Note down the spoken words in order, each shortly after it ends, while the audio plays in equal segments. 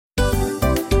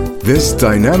This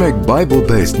dynamic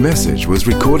Bible-based message was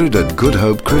recorded at Good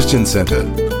Hope Christian Center.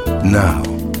 Now,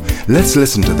 let's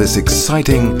listen to this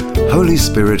exciting, Holy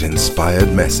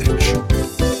Spirit-inspired message.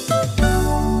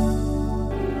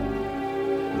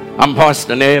 I'm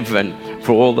Pastor Nev, and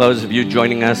for all those of you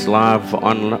joining us live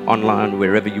online,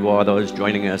 wherever you are, those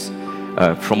joining us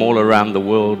from all around the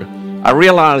world, I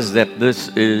realize that this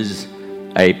is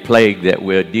a plague that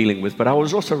we're dealing with, but I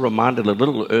was also reminded a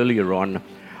little earlier on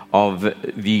of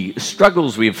the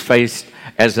struggles we've faced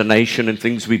as a nation and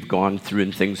things we've gone through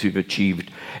and things we've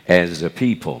achieved as a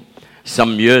people.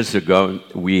 Some years ago,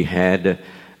 we had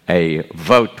a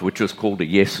vote which was called a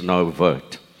yes-no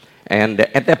vote. And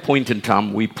at that point in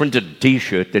time, we printed a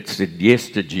T-shirt that said yes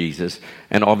to Jesus,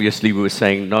 and obviously we were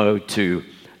saying no to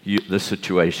the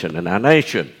situation in our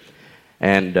nation.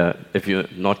 And if you're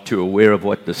not too aware of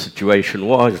what the situation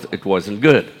was, it wasn't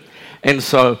good. And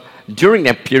so during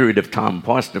that period of time,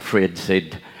 Pastor Fred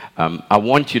said, I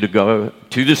want you to go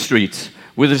to the streets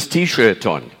with this T-shirt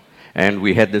on. And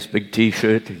we had this big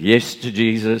T-shirt, yes to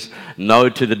Jesus, no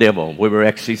to the devil. We were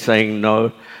actually saying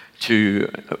no to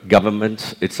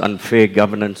government, its unfair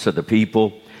governance of the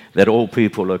people, that all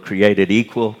people are created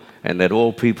equal, and that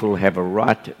all people have a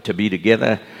right to be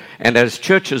together. And as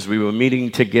churches, we were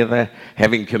meeting together,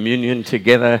 having communion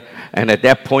together, and at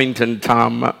that point in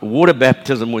time, water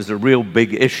baptism was a real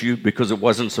big issue because it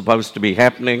wasn't supposed to be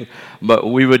happening,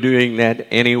 but we were doing that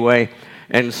anyway.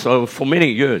 And so for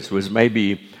many years, it was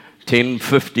maybe 10,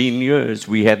 15 years,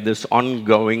 we had this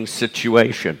ongoing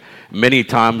situation. Many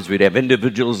times we'd have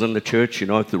individuals in the church,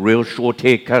 with the real short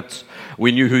haircuts.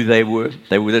 We knew who they were.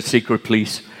 They were the secret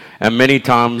police. And many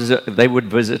times they would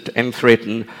visit and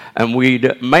threaten. And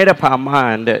we'd made up our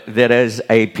mind that as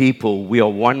a people, we are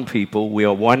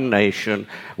one nation,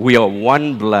 we are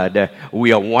one blood,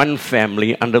 we are one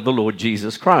family under the Lord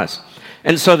Jesus Christ.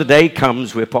 And so the day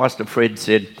comes where Pastor Fred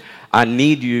said, I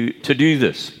need you to do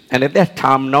this. And at that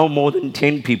time, no more than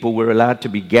 10 people were allowed to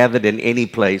be gathered in any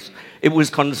place. It was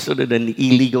considered an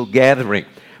illegal gathering.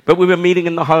 But we were meeting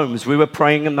in the homes. We were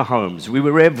praying in the homes. We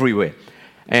were everywhere.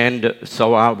 And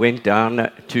so I went down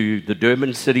to the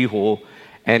Durban City Hall,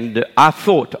 and I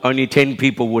thought only 10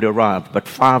 people would arrive, but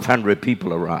 500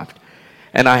 people arrived.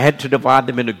 And I had to divide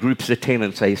them into groups of 10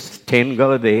 and say, 10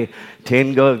 go there,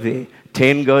 10 go there,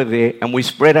 10 go there, and we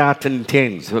spread out in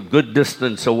tens, a good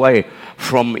distance away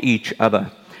from each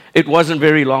other. It wasn't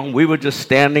very long. We were just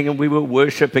standing and we were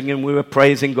worshiping and we were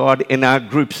praising God in our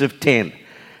groups of 10.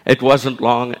 It wasn't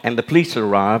long, and the police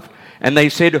arrived, and they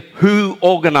said, who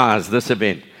organized this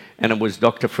event? And it was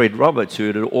Dr. Fred Roberts who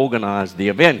had organized the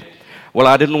event. Well,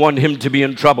 I didn't want him to be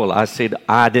in trouble. I said,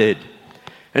 I did.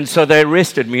 And so they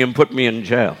arrested me and put me in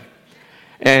jail.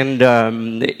 And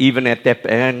even at that,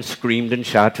 and screamed and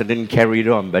shouted and carried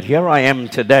on. But here I am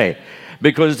today,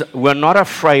 because we're not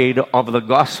afraid of the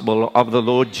gospel of the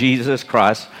Lord Jesus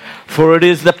Christ, for it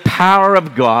is the power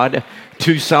of God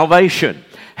to salvation.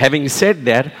 Having said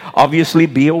that, obviously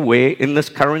be aware in this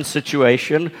current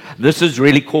situation, this is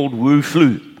really called Wu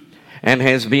flu, and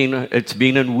it's been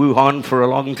in Wuhan for a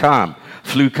long time.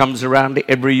 Flu comes around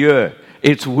every year.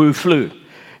 It's Wu flu.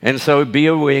 And so be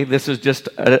aware, this is just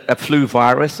a flu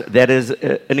virus that is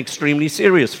an extremely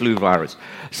serious flu virus.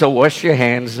 So wash your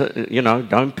hands,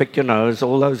 don't pick your nose,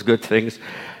 all those good things.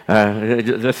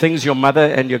 The things your mother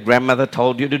and your grandmother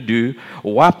told you to do.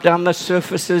 Wipe down the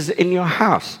surfaces in your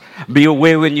house. Be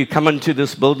aware when you come into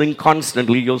this building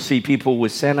constantly, you'll see people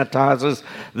with sanitizers.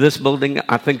 This building,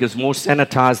 I think, is more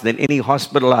sanitized than any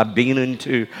hospital I've been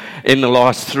into in the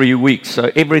last 3 weeks. So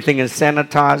everything is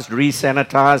sanitized,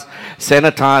 re-sanitized,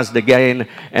 sanitized again,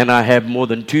 and I have more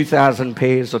than 2,000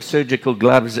 pairs of surgical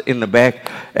gloves in the back,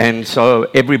 and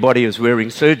so everybody is wearing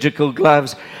surgical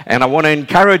gloves. And I want to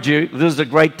encourage you, this is a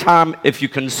great time, if you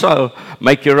can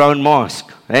make your own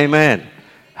mask. Amen.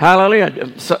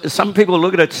 Hallelujah. So, some people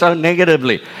look at it so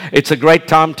negatively. It's a great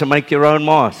time to make your own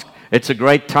mask. It's a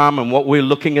great time, and what we're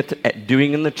looking at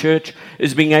doing in the church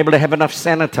is being able to have enough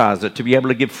sanitizer, to be able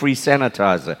to give free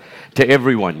sanitizer to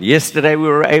everyone. Yesterday we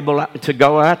were able to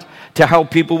go out to help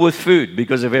people with food,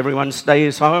 because if everyone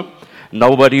stays home,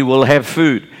 nobody will have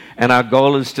food. And our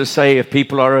goal is to say, if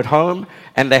people are at home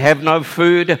and they have no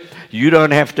food, you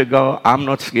don't have to go. I'm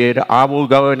not scared. I will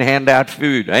go and hand out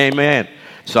food. Amen.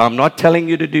 So I'm not telling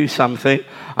you to do something.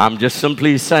 I'm just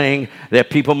simply saying that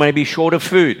people may be short of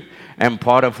food. And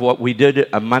part of what we did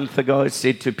a month ago is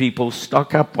said to people,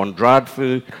 stock up on dried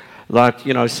food, like,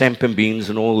 sampan beans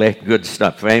and all that good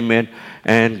stuff. Amen.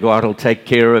 And God will take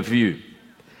care of you.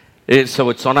 So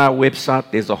it's on our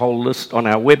website. There's a whole list on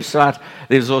our website.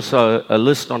 There's also a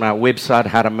list on our website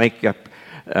how to make up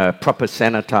proper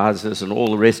sanitizers and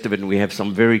all the rest of it, and we have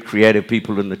some very creative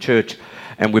people in the church,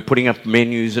 and we're putting up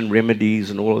menus and remedies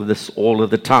and all of this all of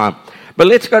the time. But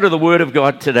let's go to the Word of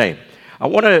God today. I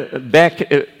want to back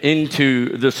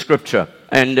into the Scripture,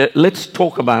 and let's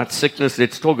talk about sickness,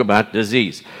 let's talk about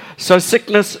disease. So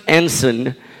sickness and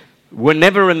sin were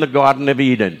never in the Garden of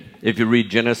Eden. If you read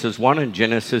Genesis 1 and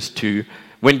Genesis 2,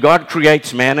 when God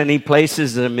creates man and he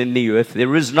places him in the earth,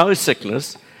 there is no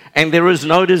sickness and there is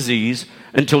no disease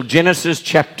until Genesis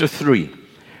chapter 3,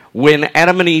 when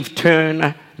Adam and Eve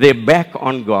turn their back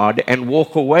on God and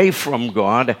walk away from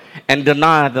God and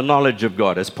deny the knowledge of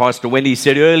God. As Pastor Wendy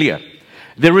said earlier,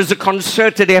 there is a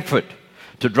concerted effort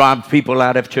to drive people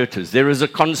out of churches. There is a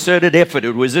concerted effort.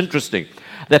 It was interesting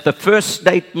that the first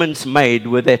statements made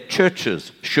were that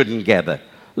churches shouldn't gather.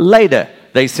 Later,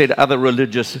 they said other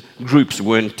religious groups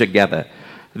weren't together.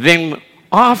 Then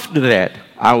after that,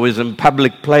 I was in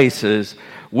public places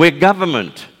where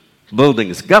government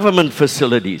buildings, government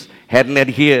facilities hadn't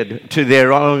adhered to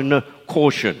their own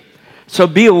caution. So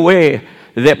be aware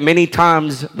that many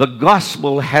times the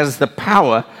gospel has the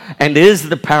power and is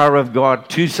the power of God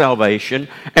to salvation.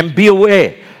 And be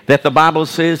aware that the Bible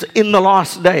says in the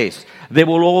last days,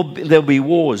 there'll be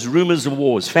wars, rumors of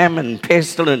wars, famine,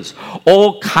 pestilence,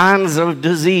 all kinds of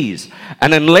disease.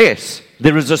 And unless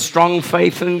there is a strong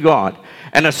faith in God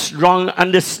and a strong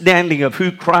understanding of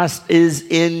who Christ is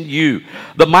in you,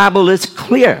 the Bible is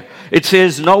clear. It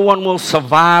says no one will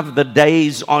survive the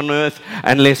days on earth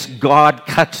unless God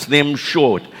cuts them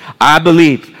short. I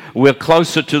believe we're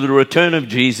closer to the return of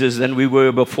Jesus than we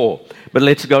were before. But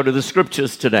let's go to the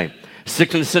scriptures today.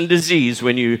 Sickness and disease,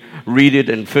 when you read it,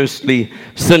 and firstly,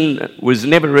 sin was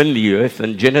never in the earth,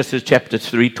 and Genesis chapter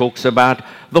 3 talks about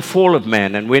the fall of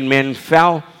man, and when man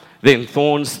fell, then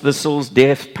thorns, thistles,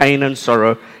 death, pain, and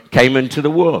sorrow came into the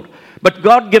world. But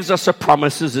God gives us a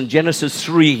promises in Genesis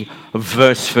 3,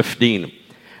 verse 15.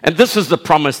 And this is the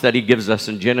promise that he gives us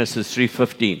in Genesis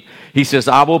 3:15. He says,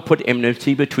 I will put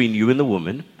enmity between you and the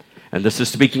woman, and this is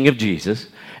speaking of Jesus,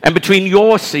 and between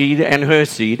your seed and her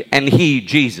seed, and he,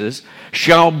 Jesus,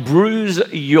 shall bruise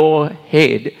your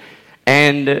head,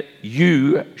 and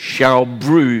you shall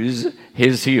bruise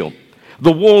his heel.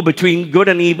 The war between good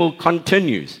and evil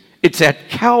continues. It's at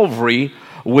Calvary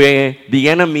where the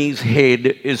enemy's head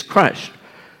is crushed.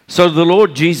 So the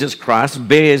Lord Jesus Christ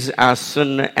bears our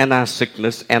sin and our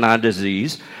sickness and our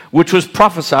disease, which was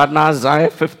prophesied in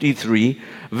Isaiah 53,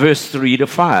 verse 3 to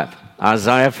 5.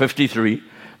 Isaiah 53,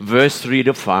 verse 3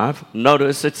 to 5.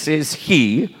 Notice it says,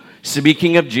 he,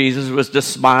 speaking of Jesus, was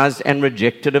despised and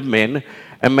rejected of men,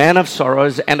 a man of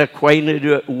sorrows and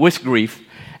acquainted with grief,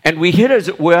 and we hid as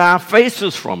it were our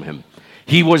faces from him.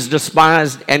 He was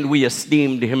despised and we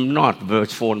esteemed him not.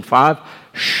 Verse 4 and 5.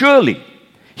 Surely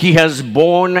he has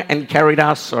borne and carried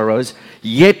our sorrows,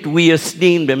 yet we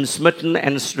esteemed him smitten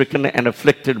and stricken and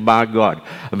afflicted by God.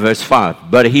 Verse 5.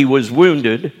 But he was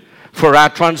wounded for our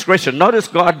transgression. Notice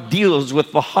God deals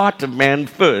with the heart of man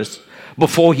first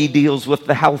before he deals with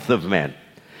the health of man.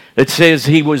 It says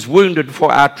he was wounded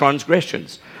for our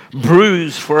transgressions,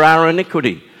 bruised for our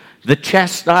iniquity. The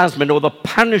chastisement or the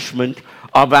punishment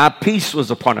of our peace was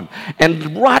upon him.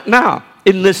 And right now,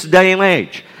 in this day and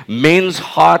age, men's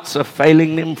hearts are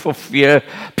failing them for fear.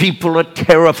 People are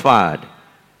terrified.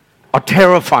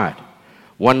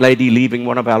 One lady leaving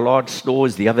one of our large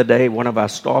stores the other day, one of our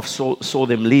staff saw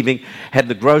them leaving, had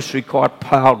the grocery cart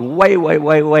piled way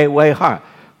high.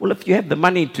 Well, if you have the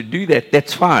money to do that,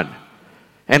 that's fine.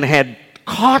 And had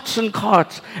carts and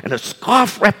carts and a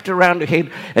scarf wrapped around her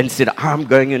head and said, I'm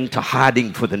going into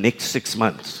hiding for the next 6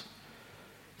 months.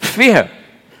 Fear.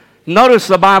 Notice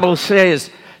the Bible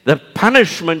says the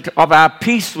punishment of our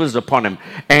peace was upon him,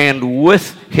 and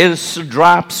with his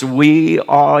stripes we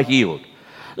are healed.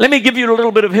 Let me give you a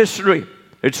little bit of history.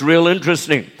 It's real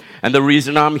interesting. And the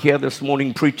reason I'm here this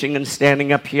morning preaching and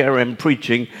standing up here and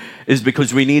preaching is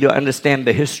because we need to understand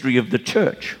the history of the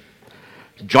church.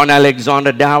 John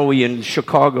Alexander Dowie in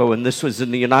Chicago, and this was in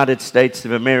the United States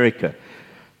of America.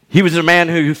 He was a man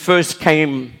who first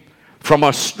came from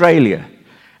Australia.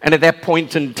 And at that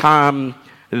point in time,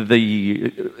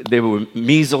 there were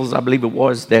measles, I believe it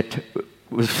was, that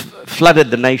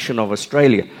flooded the nation of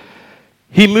Australia.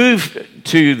 He moved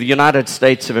to the United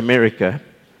States of America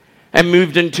and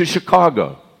moved into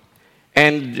Chicago.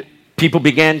 And people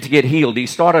began to get healed. He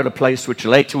started a place which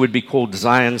later would be called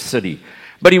Zion City.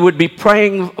 But he would be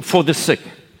praying for the sick.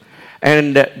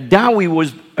 And Dowie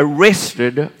was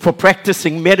arrested for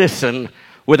practicing medicine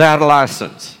without a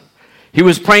license. He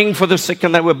was praying for the sick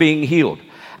and they were being healed.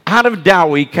 Out of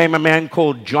Dowie came a man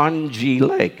called John G.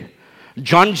 Lake.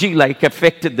 John G. Lake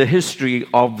affected the history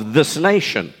of this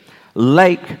nation.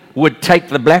 lake would take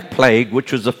the Black Plague,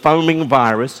 which was a foaming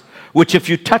virus, which if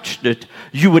you touched it,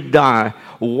 you would die,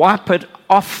 wipe it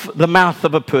off the mouth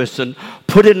of a person,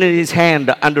 put it in his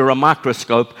hand under a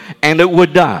microscope, and it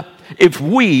would die. If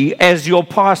we, as your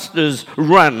pastors,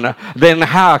 run, then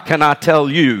how can I tell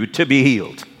you to be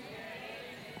healed?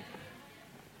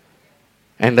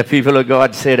 And the people of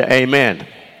God said, amen.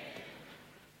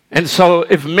 And so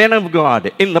if men of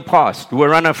God in the past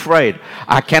were unafraid,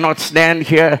 I cannot stand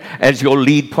here as your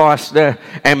lead pastor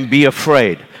and be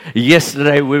afraid.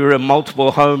 Yesterday we were in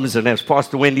multiple homes, and as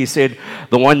Pastor Wendy said,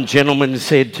 the one gentleman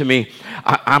said to me,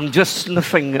 I'm just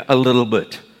sniffing a little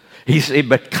bit. He said,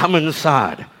 but come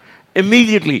inside.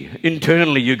 Immediately,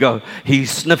 internally, you go,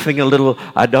 he's sniffing a little.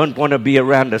 I don't want to be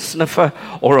around a sniffer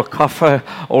or a cougher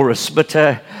or a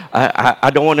spitter.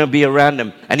 I don't want to be around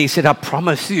him. And he said, I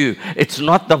promise you, it's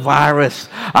not the virus.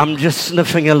 I'm just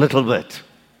sniffing a little bit.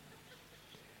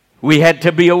 We had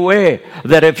to be aware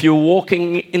that if you're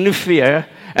walking in fear,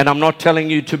 and I'm not telling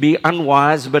you to be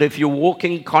unwise, but if you're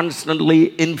walking constantly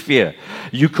in fear,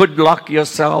 you could lock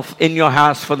yourself in your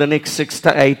house for the next 6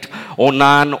 to 8 or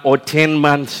 9 or 10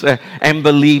 months and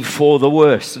believe for the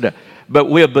worst. But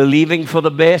we're believing for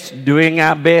the best, doing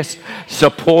our best,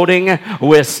 supporting,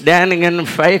 we're standing in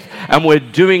faith, and we're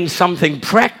doing something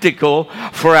practical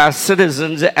for our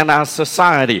citizens and our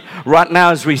society. Right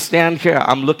now, as we stand here,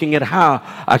 I'm looking at how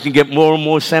I can get more and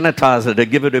more sanitizer to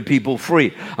give it to people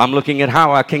free. I'm looking at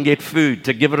how I can get food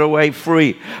to give it away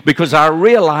free, because I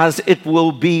realize it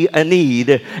will be a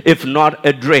need if not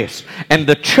addressed. And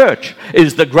the church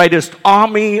is the greatest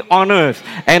army on earth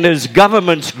and is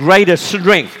government's greatest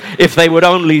strength if they would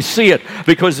only see it,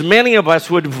 because many of us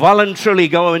would voluntarily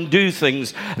go and do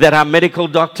things that our medical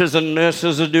doctors and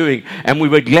nurses are doing, and we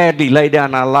would gladly lay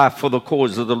down our life for the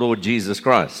cause of the Lord Jesus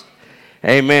Christ.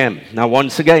 Amen. Now,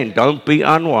 once again, don't be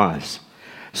unwise.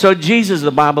 So Jesus, the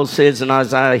Bible says in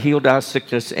Isaiah, healed our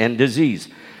sickness and disease.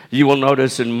 You will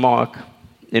notice in Mark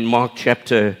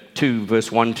chapter 2,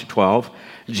 verse 1 to 12,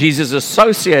 Jesus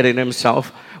associated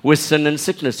himself with sin and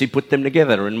sickness. He put them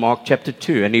together in Mark chapter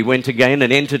 2. And he went again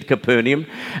and entered Capernaum.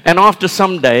 And after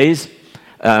some days,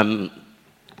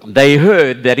 they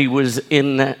heard that he was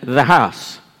in the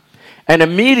house. And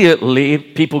immediately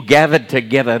people gathered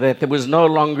together that there was no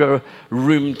longer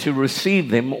room to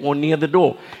receive them or near the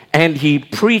door. And he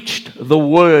preached the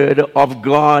word of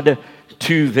God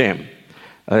to them.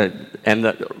 We're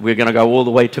going to go all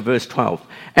the way to verse 12.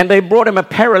 And they brought him a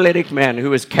paralytic man who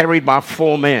was carried by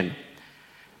 4 men.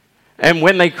 And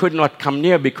when they could not come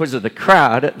near because of the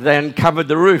crowd, they uncovered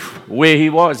the roof where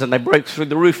he was, and they broke through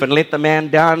the roof and let the man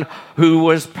down who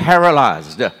was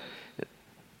paralyzed.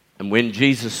 And when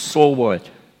Jesus saw what?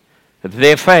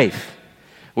 Their faith.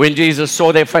 When Jesus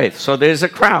saw their faith. So there's a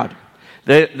crowd.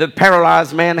 The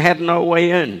paralyzed man had no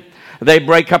way in. They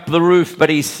break up the roof,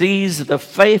 but he sees the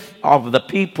faith of the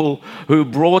people who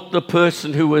brought the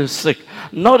person who was sick.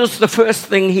 Notice the first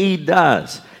thing he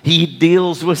does. He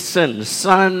deals with sin.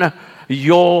 Son,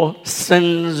 your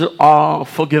sins are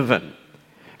forgiven.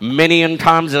 Many in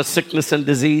times of sickness and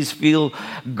disease feel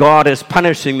God is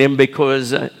punishing them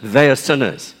because they are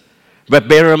sinners. But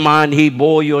bear in mind, he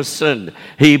bore your sin.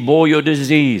 He bore your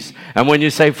disease. And when you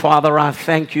say, Father, I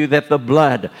thank you that the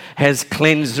blood has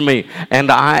cleansed me and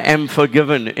I am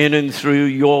forgiven in and through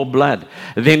your blood,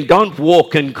 then don't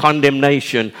walk in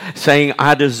condemnation saying,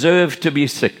 I deserve to be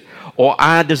sick, or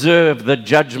I deserve the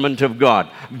judgment of God.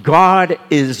 God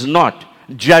is not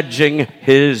judging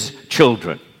his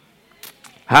children.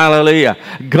 Hallelujah.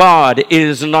 God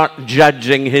is not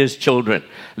judging his children.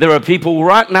 There are people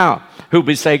right now who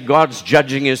will say God's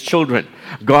judging his children.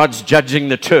 God's judging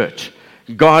the church.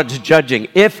 God's judging.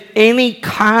 If any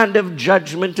kind of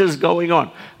judgment is going on,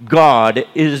 God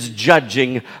is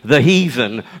judging the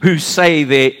heathen who say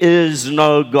there is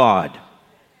no God.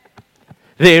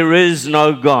 There is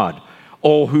no God.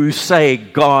 Or who say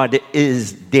God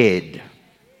is dead.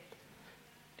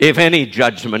 If any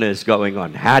judgment is going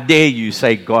on, how dare you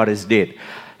say God is dead?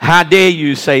 How dare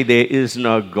you say there is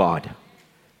no God?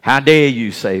 How dare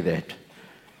you say that?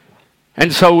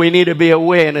 And so we need to be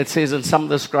aware, and it says, and some of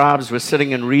the scribes were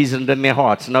sitting and reasoned in their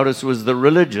hearts. Notice it was the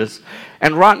religious.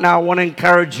 And right now I want to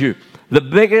encourage you, the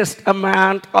biggest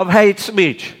amount of hate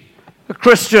speech, the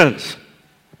Christians.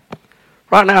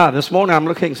 Right now, this morning, I'm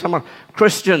looking at some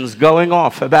Christians going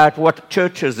off about what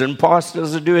churches and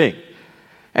pastors are doing.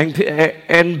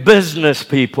 And business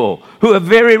people who are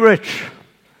very rich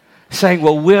saying,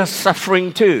 well, we're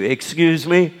suffering too. Excuse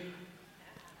me,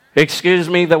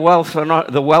 the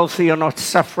wealthy are not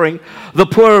suffering. The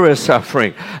poor are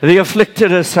suffering. The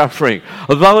afflicted are suffering.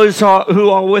 Those who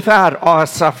are without are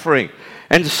suffering.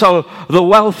 And so the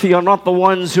wealthy are not the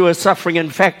ones who are suffering. In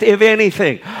fact, if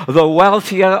anything, the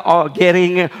wealthier are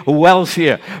getting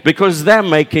wealthier because they're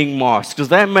making masks,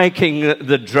 they're making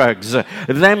the drugs,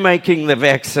 they're making the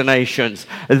vaccinations,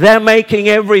 they're making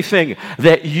everything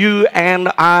that you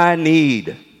and I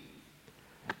need.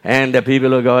 And the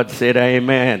people of God said,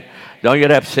 amen. Don't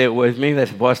get upset with me.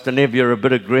 That's Pastor Nev, you're a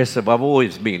bit aggressive. I've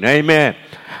always been. Amen.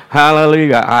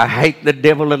 Hallelujah. I hate the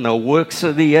devil and the works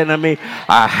of the enemy.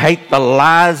 I hate the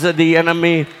lies of the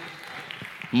enemy.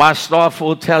 My staff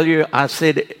will tell you, I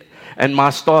said, and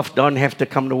my staff don't have to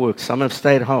come to work. Some have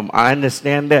stayed home. I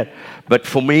understand that. But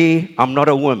for me, I'm not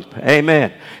a wimp.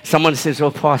 Amen. Someone says, oh,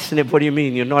 Pastor Nev, what do you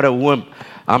mean? You're not a wimp.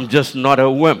 I'm just not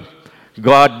a wimp.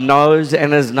 God knows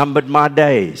and has numbered my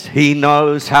days. He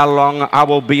knows how long I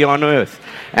will be on earth.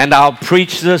 And I'll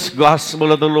preach this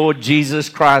gospel of the Lord Jesus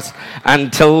Christ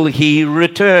until He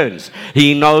returns.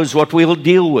 He knows what we'll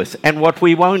deal with and what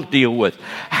we won't deal with,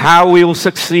 how we'll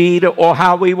succeed or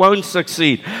how we won't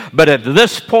succeed. But at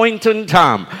this point in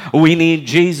time, we need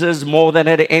Jesus more than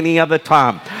at any other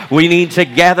time. We need to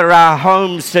gather our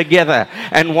homes together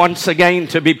and once again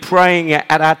to be praying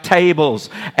at our tables,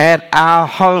 at our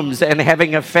homes, and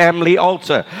having a family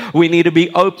altar. We need to be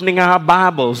opening our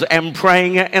Bibles and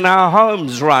praying in our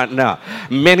homes right now.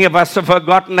 Many of us have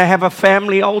forgotten to have a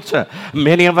family altar.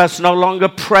 Many of us no longer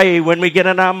pray when we get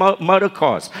in our motor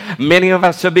cars. Many of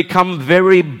us have become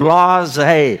very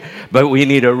blasé, but we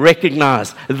need to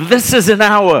recognize this is an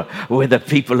hour where the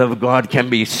people of God can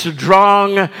be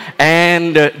strong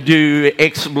and do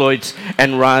exploits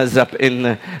and rise up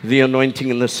in the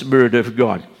anointing and the Spirit of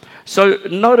God. So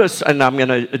notice, and I'm going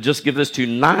to just give this to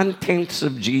you, 9/10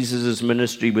 of Jesus'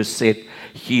 ministry was set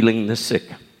healing the sick.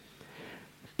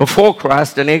 Before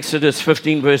Christ, in Exodus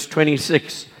 15 verse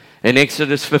 26, in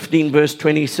Exodus 15 verse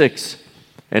 26,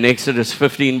 in Exodus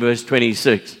 15 verse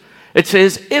 26, it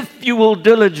says, if you will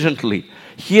diligently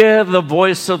hear the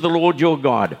voice of the Lord your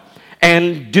God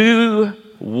and do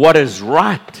what is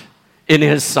right in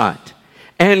His sight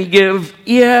and give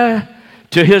ear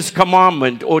to His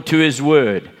commandment or to His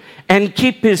word, and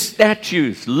keep His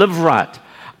statutes, live right,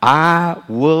 I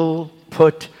will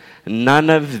put none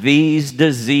of these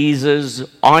diseases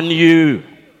on you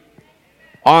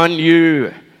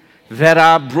that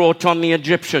I brought on the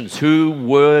Egyptians. Who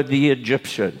were the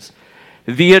Egyptians?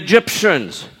 The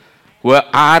Egyptians were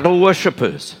idol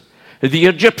worshippers. The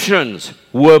Egyptians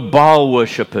were Baal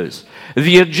worshippers.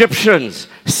 The Egyptians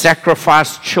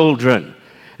sacrificed children.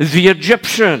 The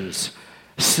Egyptians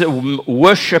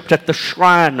worshipped at the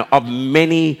shrine of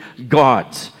many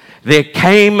gods. There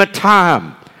came a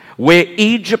time where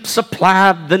Egypt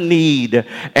supplied the need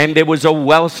and there was a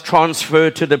wealth transfer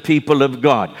to the people of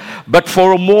God. But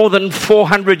for more than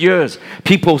 400 years,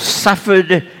 people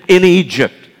suffered in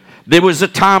Egypt. There was a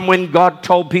time when God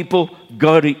told people,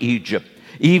 go to Egypt.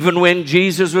 Even when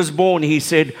Jesus was born, He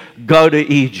said, go to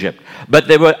Egypt. But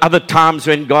there were other times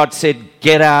when God said,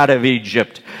 get out of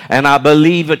Egypt. And I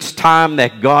believe it's time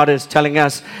that God is telling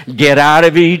us, get out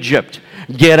of Egypt.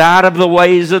 Get out of the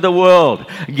ways of the world.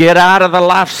 Get out of the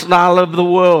lifestyle of the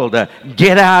world.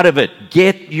 Get out of it.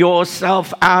 Get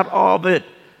yourself out of it.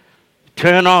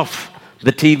 Turn off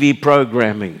the TV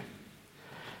programming.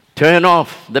 Turn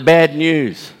off the bad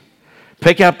news.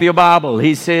 Pick up your Bible.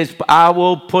 He says, I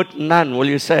will put none. Will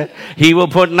you say it? He will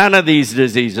put none of these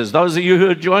diseases. Those of you who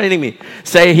are joining me,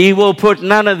 say, He will put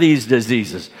none of these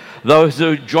diseases. Those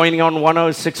who are joining on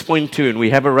 106.2, and we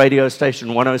have a radio station,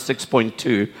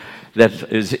 106.2,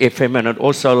 that is FM, and it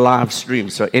also live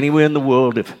streams. So anywhere in the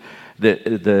world, if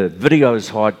the video is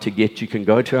hard to get, you can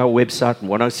go to our website,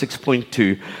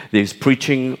 106.2. There's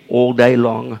preaching all day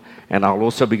long, and I'll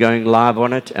also be going live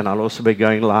on it, and I'll also be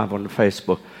going live on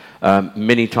Facebook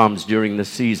many times during the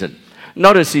season.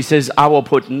 Notice He says, I will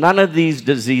put none of these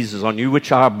diseases on you,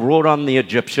 which I brought on the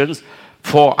Egyptians,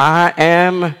 for I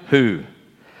am who?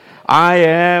 I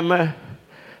am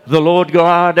the Lord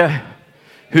God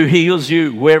who heals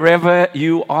you wherever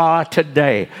you are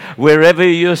today, wherever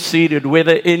you're seated,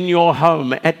 whether in your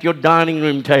home, at your dining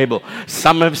room table.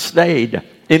 Some have stayed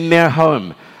in their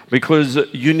home because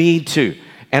you need to,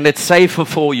 and it's safer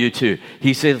for you to.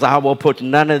 He says, I will put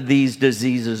none of these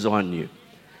diseases on you.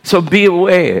 So be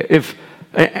aware,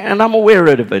 and I'm aware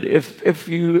of it, if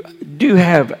you do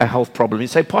have a health problem, you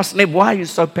say, Pastor Nev, why are you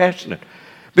so passionate?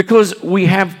 Because we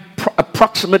have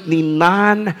approximately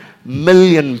 9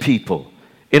 million people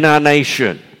in our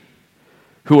nation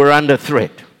who are under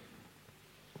threat.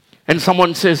 And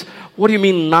someone says, what do you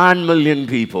mean 9 million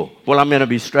people? Well, I'm going to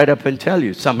be straight up and tell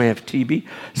you. Some have TB,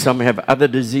 some have other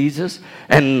diseases,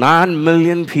 and 9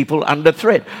 million people under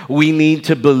threat. We need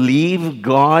to believe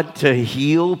God to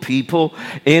heal people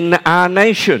in our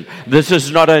nation. This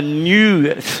is not a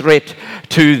new threat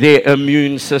to their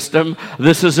immune system.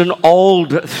 This is an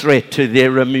old threat to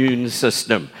their immune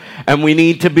system. And we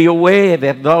need to be aware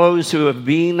that those who have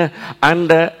been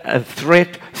under a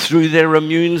threat through their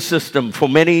immune system for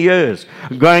many years,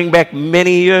 going back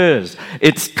many years,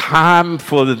 it's time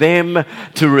for them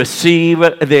to receive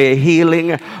their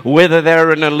healing, whether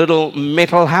they're in a little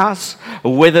metal house,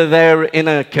 whether they're in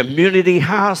a community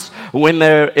house, when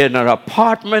they're in an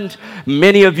apartment.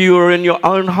 Many of you are in your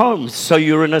own homes, so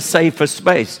you're in a safer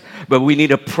space. But we need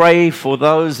to pray for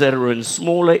those that are in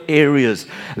smaller areas,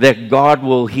 that God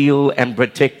will heal and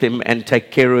protect them and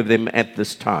take care of them at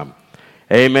this time.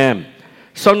 Amen.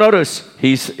 So notice,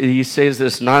 he says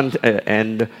this,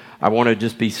 and I want to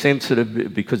just be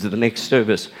sensitive because of the next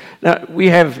service. Now, we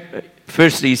have,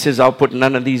 firstly, he says, I'll put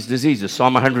none of these diseases.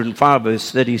 Psalm 105,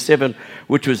 verse 37,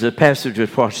 which was a passage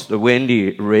which Pastor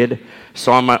Wendy read.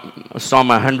 Psalm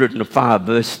 105,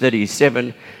 verse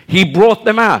 37, he brought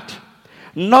them out.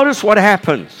 Notice what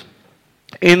happens.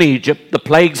 In Egypt, the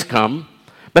plagues come,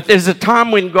 but there's a time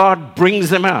when God brings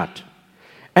them out.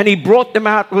 And he brought them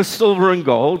out with silver and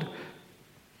gold.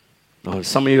 Oh,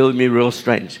 some of you look at me real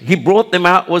strange. He brought them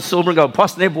out with silver and gold.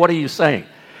 Pastor Neb, what are you saying?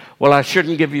 Well, I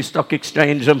shouldn't give you stock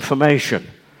exchange information.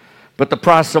 But the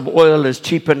price of oil is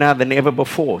cheaper now than ever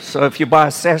before. So if you buy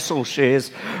Sasol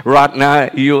shares right now,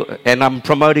 and I'm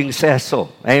promoting Sasol,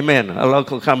 amen, a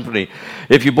local company.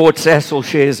 If you bought Sasol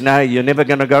shares now, you're never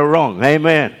going to go wrong,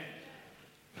 amen.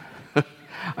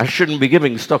 I shouldn't be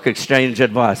giving stock exchange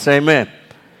advice, amen.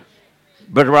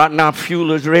 But right now,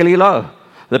 fuel is really low.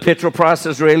 The petrol price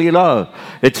is really low.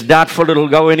 It's doubtful it'll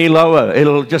go any lower.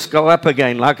 It'll just go up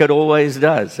again like it always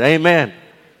does, amen.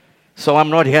 So I'm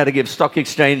not here to give stock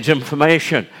exchange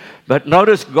information. But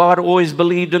notice God always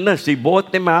believed in this. He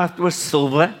bought them out with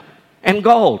silver and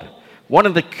gold. One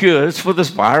of the cures for this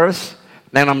virus,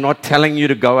 and I'm not telling you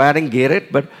to go out and get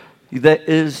it, but there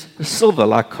is silver,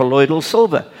 like colloidal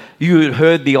silver. You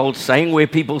heard the old saying where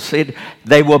people said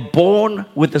they were born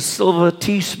with a silver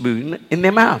teaspoon in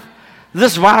their mouth.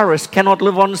 This virus cannot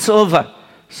live on silver.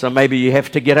 So maybe you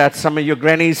have to get out some of your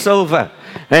granny's silver.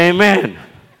 Amen.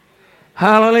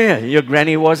 Hallelujah. Your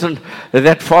granny wasn't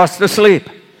that fast asleep.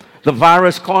 The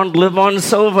virus can't live on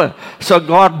silver. So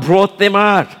God brought them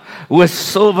out with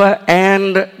silver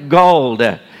and gold.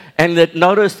 And that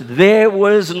notice there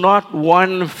was not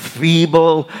one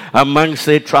feeble amongst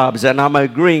their tribes. And I'm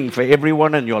agreeing for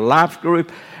everyone in your life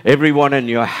group, everyone in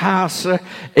your house,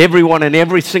 everyone in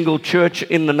every single church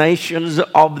in the nations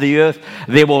of the earth,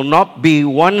 there will not be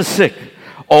one sick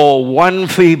or one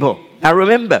feeble. Now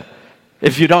remember,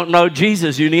 if you don't know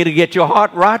Jesus, you need to get your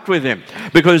heart right with him,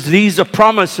 because these are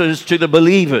promises to the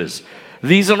believers.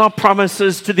 These are not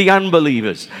promises to the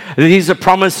unbelievers. These are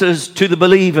promises to the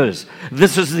believers.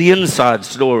 This is the inside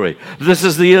story. This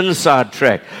is the inside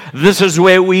track. This is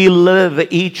where we live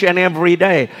each and every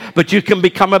day. But you can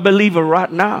become a believer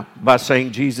right now by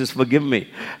saying, Jesus, forgive me.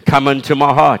 Come into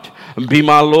my heart and be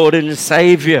my Lord and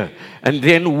Savior. And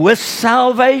then with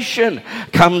salvation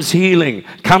comes healing,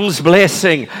 comes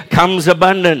blessing, comes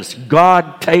abundance.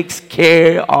 God takes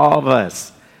care of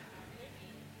us.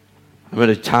 I'm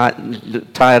going to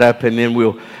tie it up, and then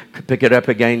we'll pick it up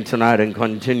again tonight and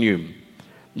continue.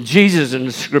 Jesus in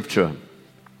the Scripture,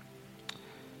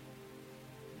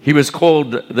 he was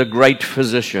called the great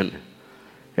physician.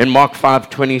 In Mark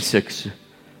 5:26,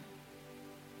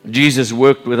 Jesus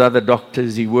worked with other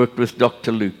doctors. He worked with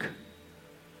Dr. Luke.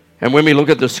 And when we look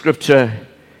at the Scripture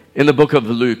in the book of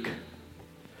Luke,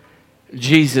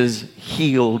 Jesus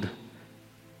healed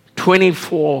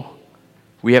 24.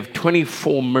 We have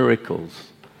 24 miracles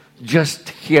just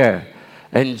here.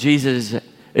 And Jesus,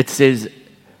 it says,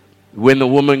 when the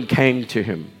woman came to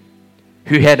him,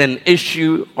 who had an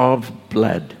issue of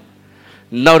blood.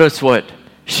 Notice what?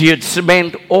 She had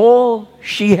spent all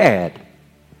she had.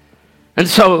 And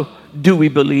so, do we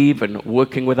believe in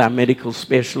working with our medical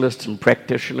specialists and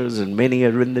practitioners, and many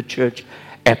are in the church?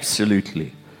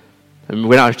 Absolutely. And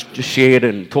when I shared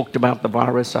and talked about the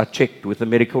virus, I checked with the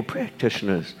medical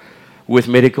practitioners, with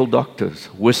medical doctors,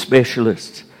 with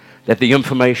specialists, that the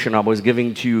information I was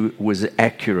giving to you was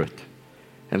accurate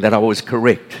and that I was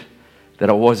correct, that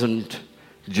I wasn't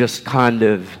just kind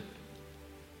of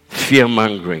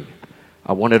fear-mongering.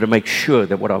 I wanted to make sure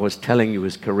that what I was telling you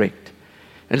was correct.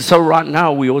 And so right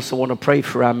now we also want to pray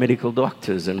for our medical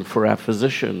doctors and for our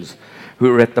physicians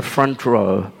who are at the front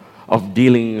row of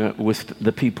dealing with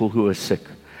the people who are sick.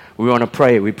 We want to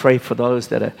pray. We pray for those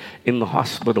that are in the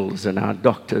hospitals and our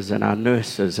doctors and our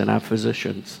nurses and our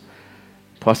physicians.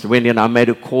 Pastor Wendy and I made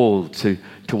a call to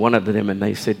one of them, and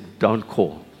they said, don't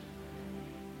call.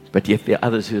 But yet there are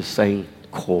others who are saying,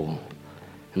 call.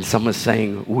 And some are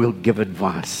saying, we'll give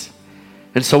advice.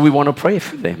 And so we want to pray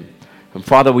for them. And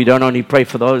Father, we don't only pray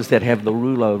for those that have the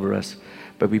rule over us,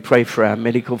 but we pray for our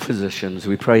medical physicians.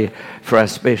 We pray for our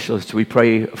specialists. We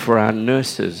pray for our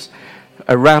nurses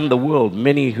around the world,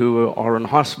 many who are in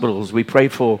hospitals. We pray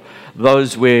for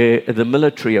those where the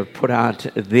military have put out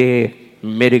their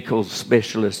medical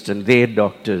specialists and their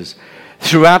doctors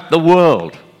throughout the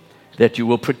world, that you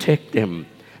will protect them,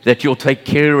 that you'll take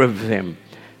care of them,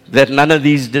 that none of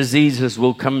these diseases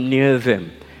will come near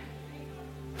them.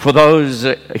 For those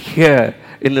here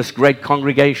in this great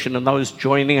congregation and those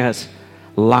joining us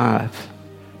live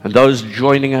and those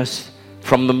joining us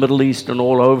from the Middle East and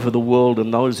all over the world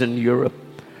and those in Europe,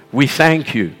 we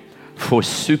thank you for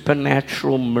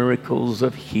supernatural miracles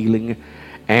of healing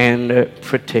and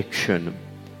protection.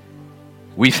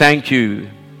 We thank you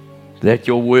that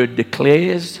your word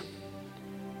declares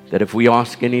that if we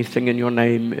ask anything in your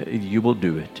name, you will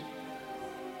do it.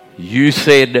 You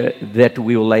said that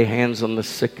we will lay hands on the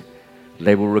sick,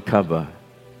 they will recover.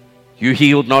 You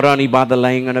healed not only by the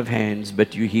laying on of hands,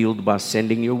 but you healed by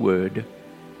sending your word.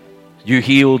 You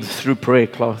healed through prayer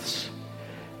cloths.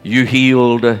 You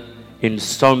healed in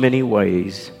so many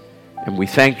ways. And we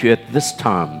thank you at this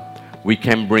time we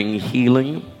can bring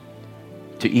healing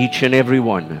to each and every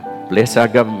one. Bless our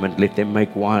government. Let them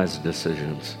make wise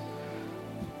decisions.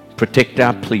 Protect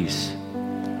our police.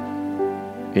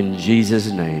 In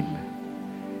Jesus' name.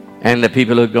 And the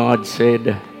people of God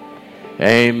said,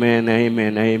 amen,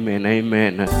 amen, amen,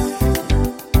 amen.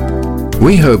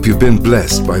 We hope you've been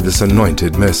blessed by this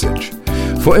anointed message.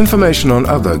 For information on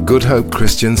other Good Hope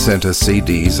Christian Center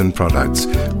CDs and products,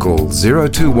 call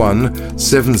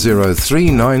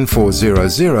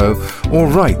 021-703-9400 or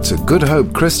write to Good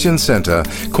Hope Christian Center,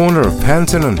 corner of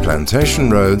Panton and Plantation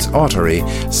Roads, Ottery,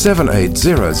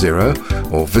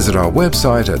 7800, or visit our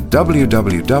website at www.ghcc.tv.